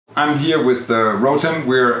I'm here with Rotem.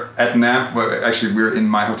 We're at NAMM. Well, actually, we're in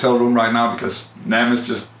my hotel room right now because NAMM is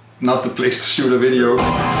just not the place to shoot a video.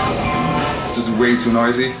 It's just way too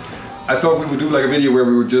noisy. I thought we would do like a video where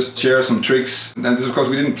we would just share some tricks. And this, of course,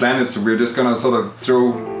 we didn't plan it, so we're just gonna sort of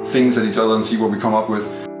throw things at each other and see what we come up with.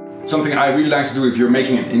 Something I really like to do if you're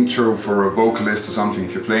making an intro for a vocalist or something,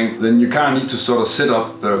 if you're playing, then you kind of need to sort of set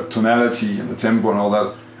up the tonality and the tempo and all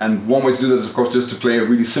that. And one way to do that is, of course, just to play a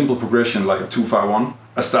really simple progression like a 2-5-1.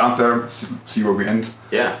 I start there, see where we end.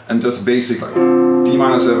 Yeah. And just basic like D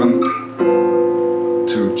minor 7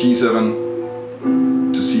 to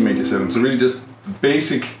G7 to C major 7. So really just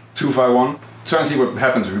basic 2-5-1. Try and see what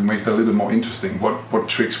happens if we make that a little bit more interesting. What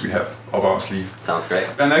tricks we have up our sleeve. Sounds great.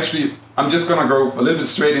 And actually, I'm just gonna go a little bit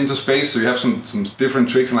straight into space, so you have some different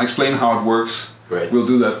tricks, and I explain how it works. Great. We'll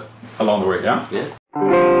do that along the way, yeah? Yeah.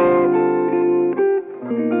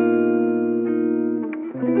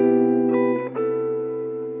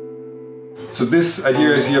 So this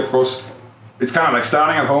idea is here, of course, it's kind of like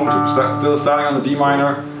starting at home, still starting on the D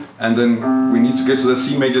minor, and then we need to get to the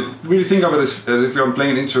C major. Really think of it as if you're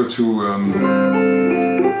playing an intro to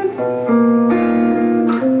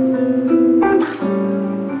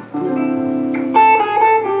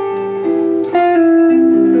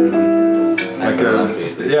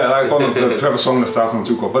yeah, I thought to have a song that starts on a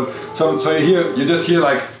 2 chord. But so you just hear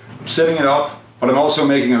like setting it up. But I'm also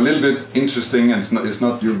making it a little bit interesting, and it's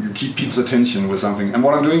not you keep people's attention with something. And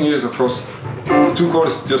what I'm doing here is, of course, the 2 chord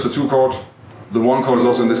is just a 2 chord. The 1 chord is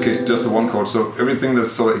also in this case just a 1 chord. So everything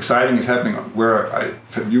that's sort of exciting is happening where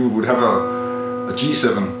you would have a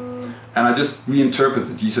G7, and I just reinterpret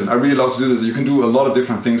the G7. I really love to do this. You can do a lot of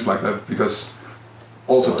different things like that because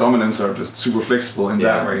altered dominants are just super flexible in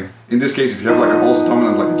that way. In this case, if you have like an altered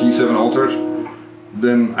dominant, like a G7 altered,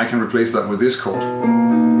 then I can replace that with this chord.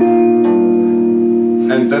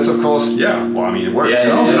 And that's, of course, well, I mean, it works, you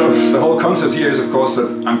know? So the whole concept here is, of course, that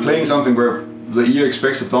I'm playing something where the ear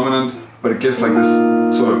expects a dominant, but it gets like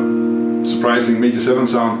this sort of surprising major 7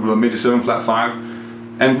 sound with a major 7 flat 5.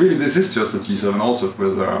 And really, this is just a G7 altered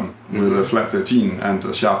with a flat 13 and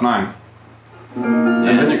a sharp 9.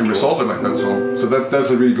 And then you can resolve it like that as well. So that's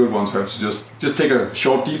a really good one, perhaps, to just take a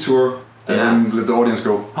short detour and then let the audience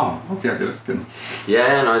go, oh, okay, I get it. Good.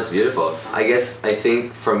 Yeah, no, it's beautiful. I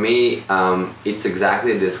think for me, it's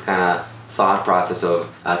exactly this kind of thought process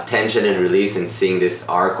of tension and release, and seeing this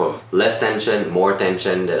arc of less tension, more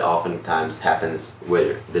tension that oftentimes happens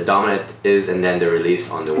where the dominant is, and then the release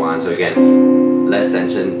on the 1. So again, less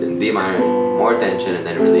tension, then D minor, more tension, and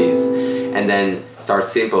then release. And then start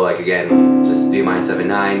simple, like again, just D minor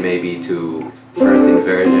 7-9, maybe to first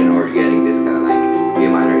inversion, or getting this kind of like D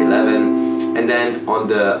minor 11. And then on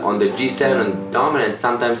the G7 on dominant,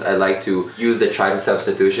 sometimes I like to use the tritone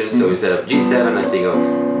substitution. So instead of G7, I think of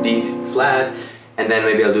D flat, and then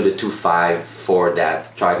maybe I'll do the 2-5 for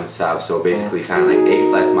that tritone sub. So basically kind of like A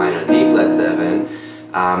flat minor, D flat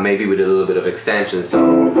 7, maybe with a little bit of extension. So.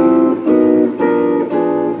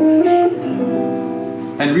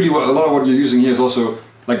 And really, a lot of what you're using here is also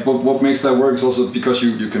like what makes that work is also because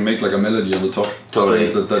you can make like a melody on the top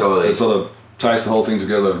strings that sort of ties the whole thing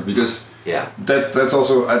together, because that's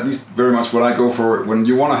also at least very much what I go for when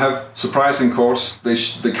you want to have surprising chords. They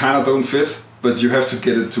kind of don't fit, but you have to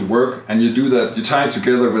get it to work, and you do that. You tie it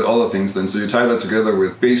together with other things then. So you tie that together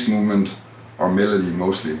with bass movement or melody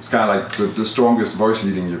mostly. It's kind of like the strongest voice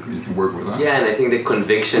leading you can work with. Huh? Yeah, and I think the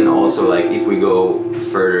conviction also, like if we go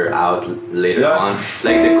further out later on,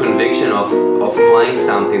 like the conviction of playing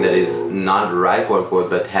something that is not right chord,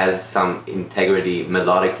 but has some integrity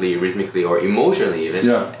melodically, rhythmically, or emotionally even,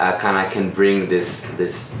 kind of can bring this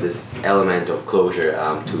element of closure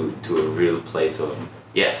to a real place of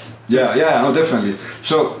yes. Yeah, no, definitely.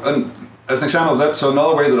 So as an example of that, so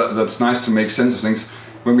another way that's nice to make sense of things,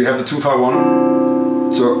 when we have the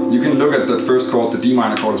 2-5-1, so you can look at that first chord, the D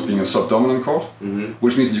minor chord, as being a subdominant chord,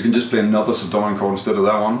 which means that you can just play another subdominant chord instead of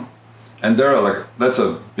that one. And there are like, that's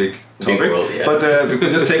a big topic. Big world, But if you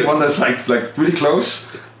just take one that's like really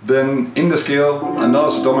close, then in the scale,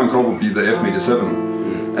 another subdominant chord would be the F major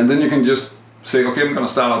 7. And then you can just say, okay, I'm gonna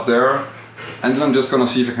start up there, and then I'm just gonna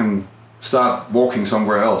see if I can start walking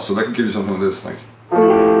somewhere else. So that can give you something like this, like.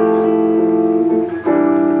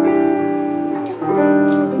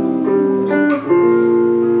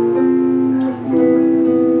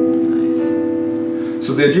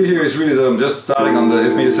 So the idea here is really that I'm just starting on the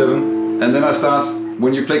F major 7, and then I start,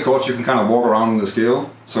 when you play chords you can kind of walk around in the scale,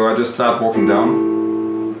 so I just start walking down.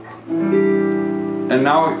 And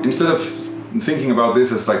now instead of thinking about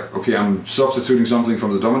this as like, okay, I'm substituting something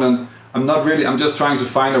from the dominant, I'm not really, I'm just trying to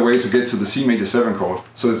find a way to get to the C major 7 chord.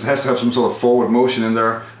 So it has to have some sort of forward motion in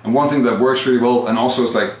there. And one thing that works really well, and also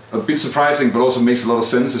is like a bit surprising, but also makes a lot of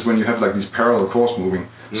sense, is when you have like these parallel chords moving.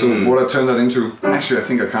 So what I turned that into, actually I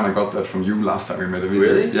think I kind of got that from you last time we made a video.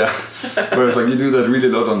 Really? Yeah. Where it's like you do that really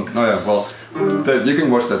a lot on, oh yeah, well, you can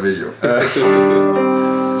watch that video.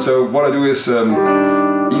 So what I do is E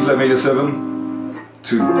flat major 7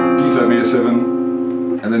 to D flat major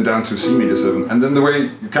 7, and then down to C major 7. And then the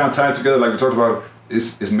way you kind of tie it together, like we talked about,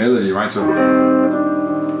 is melody, right? So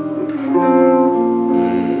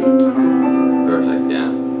perfect, yeah.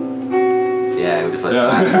 Yeah, with the flat.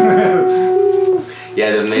 Yeah.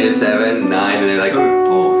 Yeah, the major 7, 9, and they're like,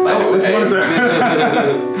 oh, this one is there.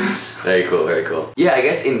 Very cool, very cool. Yeah, I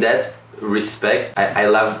guess in that respect, I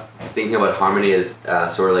love thinking about harmony as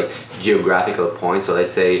sort of like geographical points. So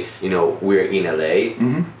let's say, you know, we're in LA.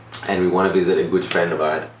 And we want to visit a good friend of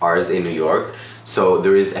ours in New York. So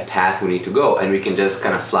there is a path we need to go, and we can just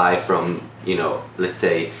kind of fly from, you know, let's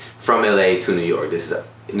say from LA to New York.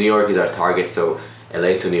 New York is our target, so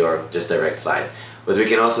LA to New York, just direct flight. But we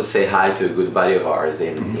can also say hi to a good buddy of ours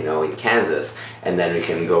in, you know, in Kansas, and then we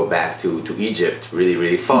can go back to Egypt, really,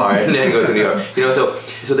 really far, and then go to New York. You know, so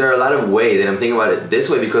there are a lot of ways, and I'm thinking about it this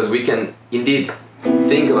way because we can indeed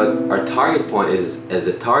think about our target point as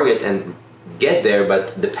a target and get there,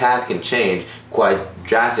 but the path can change quite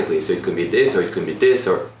drastically. So it could be this, or it could be this,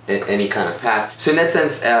 or any kind of path. So in that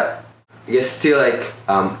sense, I guess still like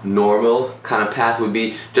normal kind of path would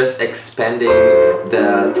be just expanding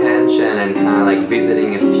the tension and kind of like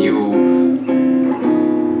visiting a few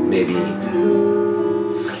maybe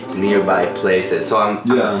nearby places. So I'm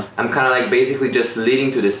kind of like basically just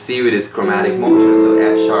leading to the C with this chromatic motion. So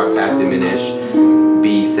F sharp, half diminished,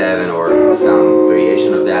 B7 or some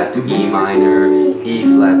variation of that to E minor, E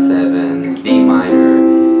flat 7, D minor,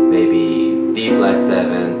 maybe D flat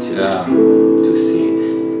 7 to C,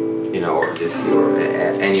 you know, or this C, or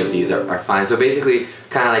any of these are fine. So basically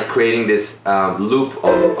kind of like creating this loop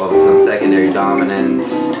of some secondary dominance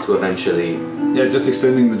to eventually... Yeah, just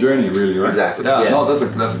extending the journey really, right? Exactly. Yeah, no, that's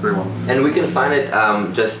a great one. And we can find it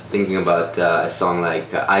just thinking about a song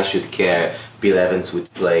like I Should Care. Bill Evans would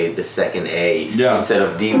play the second A instead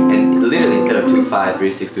of D, and literally instead of 2-5,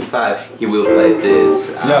 3-6, 2-5, he will play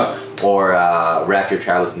this. Or Wrap Your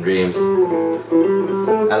Travels in Dreams.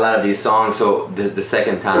 A lot of these songs, so the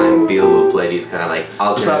second time Bill will play these kind of like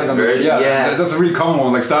alternate versions. That's a really common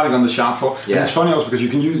one, like starting on the sharp 4. And it's funny also because you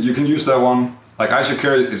can use that one. Like I Should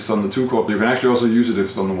Care, it's on the 2 chord, but you can actually also use it if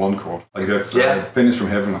it's on the 1 chord. Like you have Pennies from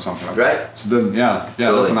Heaven or something like that. So then,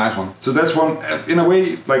 totally. That's a nice one. So that's one, in a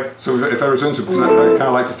way, like, so if I return to, because I kind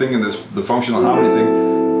of like to think in the functional harmony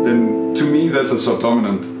thing, then to me that's a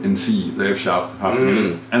subdominant in C, the F sharp, half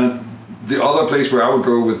diminished. And the other place where I would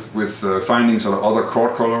go with finding sort of other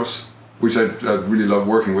chord colors, which I really love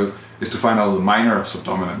working with, is to find out the minor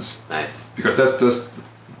subdominance. Nice. Because that's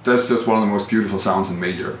just one of the most beautiful sounds in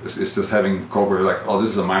major. It's just having chord where you're like, oh, this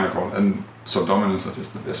is a minor chord, and subdominants are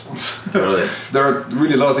just the best ones. Totally. There are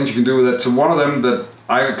really a lot of things you can do with that. So one of them that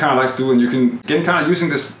I kind of like to do, and you can again kind of using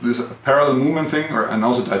this parallel movement thing, and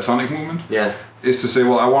also diatonic movement, is to say,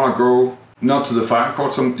 well, I want to go not to the 5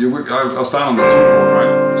 chord. So I'll start on the 2 chord,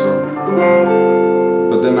 right? So,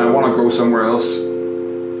 but then I want to go somewhere else,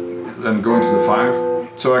 then go into the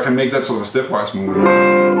 5. So I can make that sort of a stepwise movement.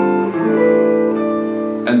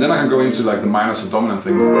 And then I can go into like the minor subdominant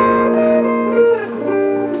thing.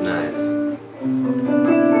 Nice.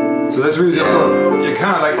 So that's really just you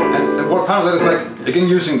kind of like, and what part of that is like, again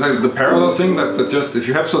using the parallel thing that just, if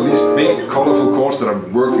you have these big colorful chords that are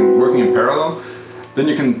working in parallel, then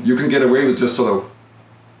you can get away with just sort of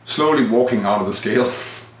slowly walking out of the scale,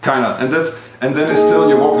 kind of, and then it's still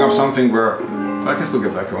you're walking up something where I can still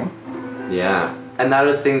get back home. Yeah.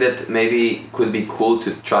 Another thing that maybe could be cool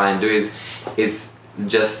to try and do is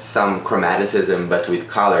just some chromaticism but with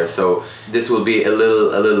color. So this will be a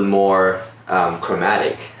little more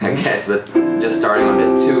chromatic, I guess, but just starting on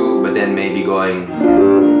the 2, but then maybe going.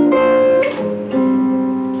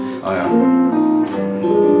 Oh yeah.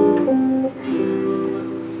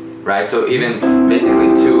 Right. So even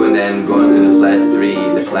basically 2 and then going to the flat 3,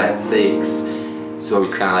 the flat 6. So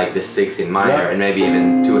it's kind of like the 6 in minor, and maybe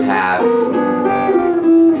even 2/2.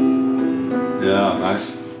 Yeah,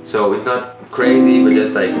 nice. So it's not crazy, but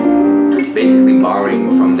just like basically borrowing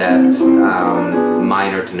from that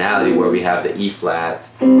minor tonality where we have the E flat.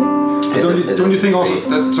 Don't you think also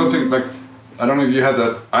that something like, I don't know if you have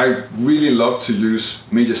that, I really love to use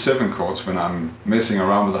major 7 chords when I'm messing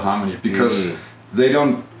around with the harmony, because they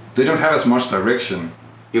don't have as much direction.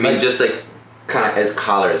 You mean just like kind of as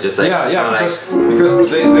colors, just like because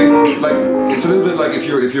they like it's a little bit like if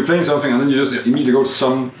you're playing something and then you just immediately go to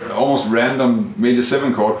some almost random major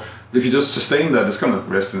 7 chord. If you just sustain that, it's gonna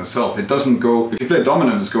rest in itself. It doesn't go. If you play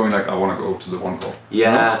dominant, it's going like I want to go to the 1 chord.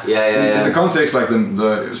 In the context, like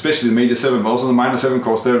the especially the major 7, but also the minor 7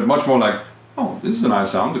 chords, they're much more like, oh, this is a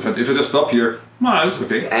nice sound. If I just stop here, it's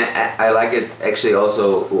okay. And I like it actually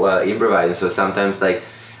also improvising. So sometimes like,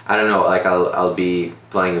 I don't know, like I'll be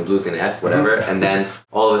playing a blues in F, whatever, and then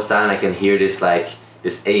all of a sudden I can hear this like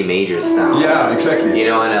this A major sound. Yeah, exactly. You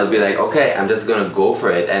know, and I'll be like, okay, I'm just gonna go for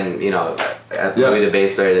it, and you know, I'll be the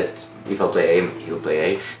bass player that if I play A, he'll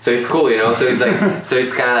play A. So it's cool, you know. So it's like, so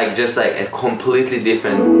it's kind of like just like a completely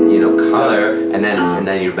different, you know, color, and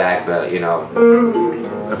then you're back, but you know.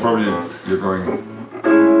 Probably you're going.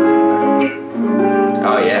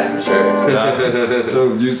 Oh yeah, for sure. Yeah.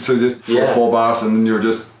 So just 4 bars, and then you're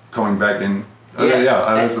just coming back in.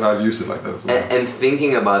 I've used it like that as well. And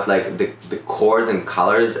thinking about like the chords and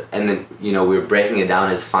colors, and then you know we're breaking it down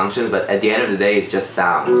as functions, but at the end of the day it's just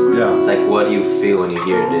sounds. Yeah. It's like, what do you feel when you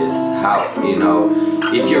hear this? How, you know,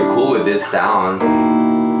 if you're cool with this sound,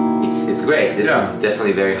 it's great. This is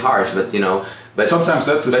definitely very harsh, but you know. But sometimes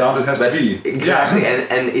that's the sound it has to be. Exactly,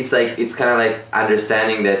 and it's like, it's kind of like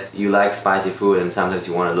understanding that you like spicy food, and sometimes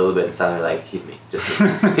you want a little bit, and sometimes you're like, hit me, just hit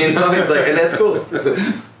me. You know, it's like, and that's cool.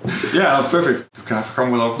 Yeah, perfect. Can I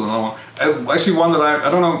come with another one? Actually, one that I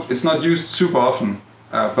don't know, it's not used super often,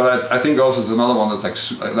 but I think also it's another one that's like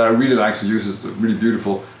that I really like to use. It's really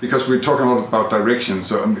beautiful because we're talking a lot about direction.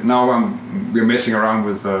 So now we're messing around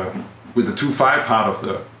with the 2/5 part of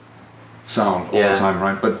the sound all the time,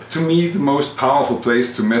 right? But to me, the most powerful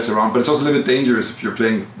place to mess around, but it's also a little bit dangerous if you're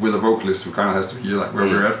playing with a vocalist who kind of has to hear like where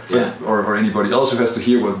we're at, or anybody else who has to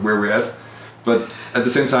hear where we're at. But at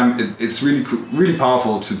the same time, it's really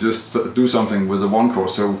powerful to just do something with the 1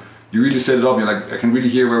 chord. So you really set it up. You're like, I can really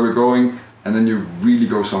hear where we're going, and then you really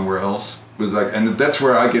go somewhere else with like, and that's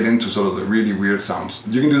where I get into sort of the really weird sounds.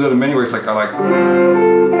 You can do that in many ways. Like I like.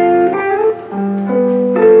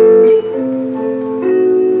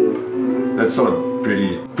 That's sort of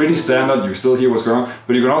pretty standard. You still hear what's going on,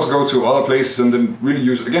 but you can also go to other places and then really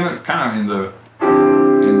use again kind of in the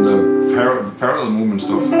parallel movement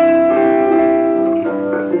stuff.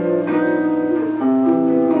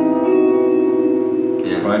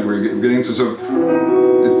 Right, we're getting into, so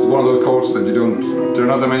it's one of those chords that there are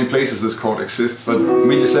not that many places this chord exists, but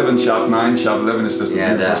major 7, sharp 9, sharp 11 is just a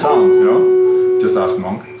beautiful sound, you know? Just ask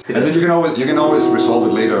Monk. And then you can always resolve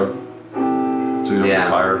it later, so you don't get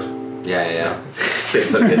fired. So you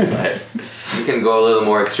don't get fired. You can go a little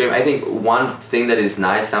more extreme. I think one thing that is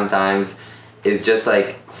nice sometimes is just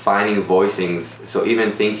like finding voicings. So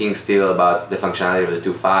even thinking still about the functionality of the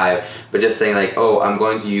 2/5, but just saying like, oh, I'm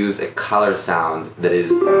going to use a color sound that is,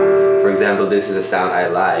 for example, this is a sound I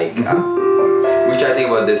like, which I think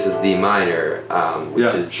about this is D minor,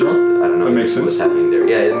 which is, I don't know what's happening there.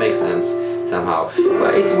 Yeah, it makes sense somehow.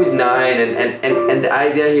 But it's with 9, and the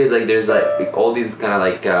idea here is like there's like all these kind of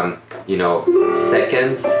like, you know,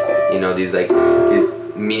 seconds, you know, these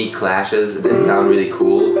mini clashes that sound really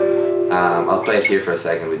cool. I'll play it here for a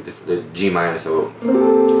second with the G minor, so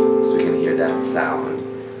we can hear that sound.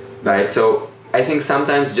 Right, so I think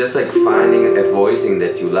sometimes just like finding a voicing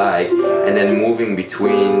that you like and then moving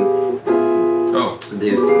between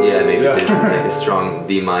this, this like a strong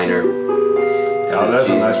D minor. Yeah, that's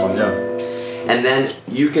a nice one, And then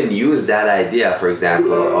you can use that idea, for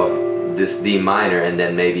example, of this D minor and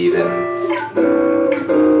then maybe even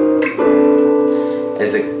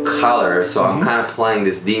as a color, so I'm kind of playing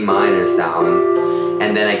this D minor sound,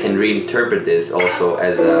 and then I can reinterpret this also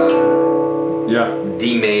as a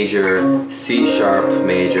D major, C sharp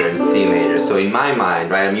major, and C major. So in my mind,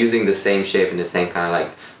 right, I'm using the same shape and the same kind of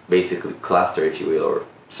like basically cluster, if you will, or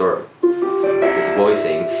sort of this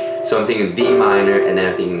voicing. So I'm thinking D minor, and then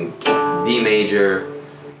I'm thinking D major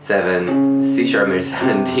 7, C sharp major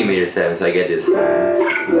 7, D major 7. So I get this.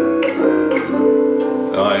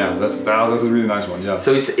 Oh yeah, that's a really nice one. Yeah.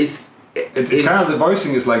 So it's kind of, the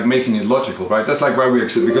voicing is like making it logical, right? That's like why we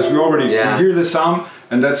accept, because we already hear the sound,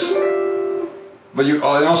 and that's. But you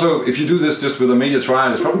and also if you do this just with a major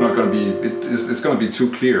triad, it's probably not going to be. It's going to be too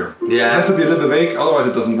clear. Yeah. It has to be a little bit vague, otherwise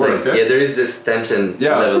it doesn't work. Like, there is this tension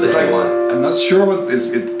level that you want. I'm not sure what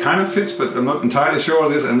it kind of fits, but I'm not entirely sure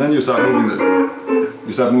what it is, and then you start moving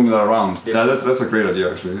that around. Yeah, that's a great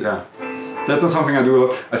idea actually. Yeah. That's not something I do a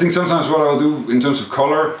lot. I think sometimes what I'll do in terms of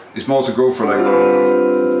color is more to go for like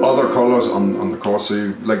other colors on the chord. So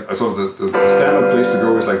you, like I sort of the standard place to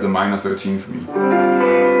go is like the minor 13 for me.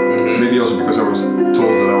 Maybe also because I was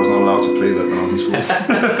told that I was not allowed to play that when I was in school.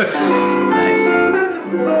 Nice.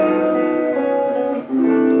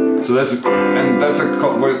 So that's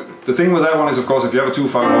the thing with that one is, of course, if you have a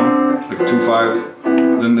 2-5-1, like a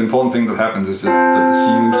 2-5, then the important thing that happens is that the C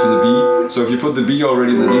moves to the B. So if you put the B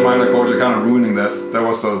already in the D minor chord, you're kind of ruining that. That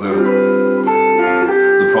was the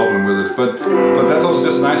problem with it. But that's also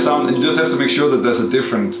just a nice sound, and you just have to make sure that there's a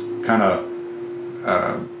different kind of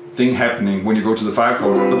thing happening when you go to the 5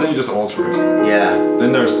 chord, but then you just alter it. Yeah.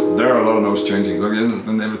 Then there are a lot of notes changing,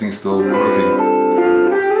 and everything's still working.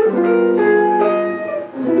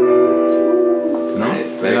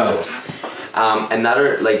 Nice, very cool.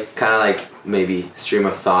 Another kind of maybe stream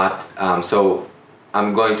of thought. So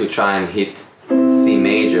I'm going to try and hit C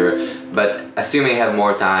major, but assuming I have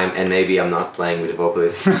more time and maybe I'm not playing with the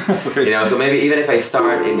vocalist, okay. So maybe even if I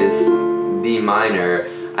start in this D minor,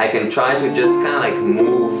 I can try to just kind of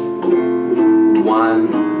move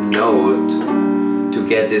one note to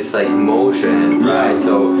get this motion, right?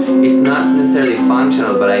 So it's not necessarily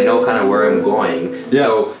functional, but I know kind of where I'm going. Yeah.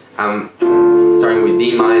 So I'm starting with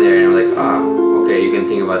D minor, and I'm like, okay, you can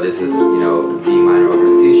think about this as D minor over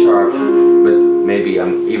C sharp, but maybe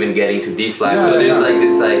I'm even getting to D flat. So there's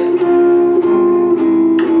this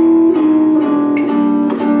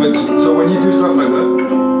But so when you do stuff like that,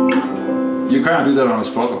 you kind of do that on the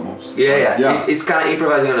spot almost. Yeah. It's kind of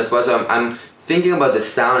improvising on the spot. So I'm thinking about the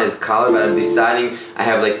sound as color, but I'm deciding. I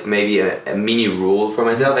have maybe a mini rule for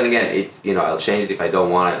myself. And again, it's I'll change it if I don't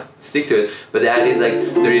want to stick to it. But the idea is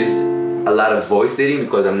there is a lot of voice leading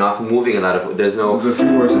because I'm not moving a lot of. There's no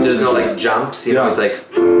jumps. It's like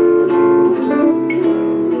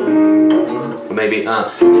maybe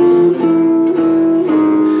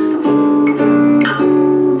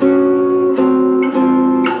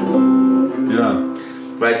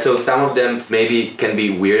Right, so some of them maybe can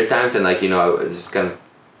be weird at times, and I was just kind of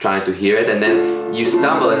trying to hear it, and then you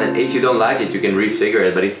stumble, and if you don't like it, you can refigure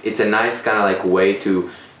it. But it's a nice kind of way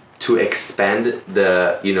to expand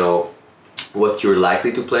the what you're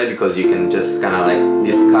likely to play, because you can just kind of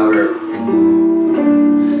discover.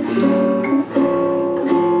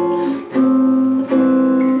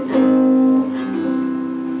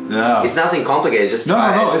 Yeah. It's nothing complicated. Just no.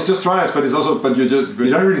 It's just triads, but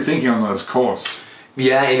you're not really thinking on those chords.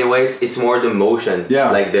 Yeah, in a way, it's more the motion.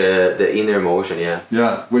 Yeah. Like the inner motion. Yeah.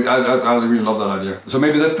 Yeah. I really love that idea. So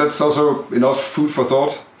maybe that's also enough food for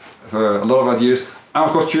thought. For a lot of ideas. I'm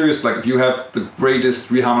of course curious, if you have the greatest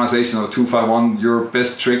reharmonization of 2-5-1, your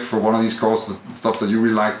best trick for one of these chords, the stuff that you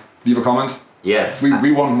really like, leave a comment. Yes.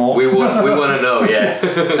 We want more. We want to know, yeah.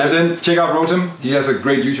 And then check out Rotem. He has a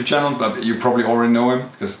great YouTube channel, but you probably already know him,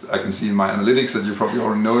 because I can see in my analytics that you probably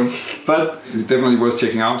already know him. But it's definitely worth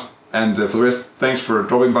checking out. And for the rest, thanks for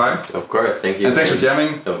dropping by. Of course, thank you. And thanks for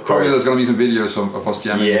jamming. Of course. Probably there's going to be some videos of us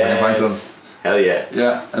jamming. Yes. If I can find some. Hell yeah.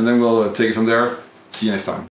 Yeah, and then we'll take it from there. See you next time.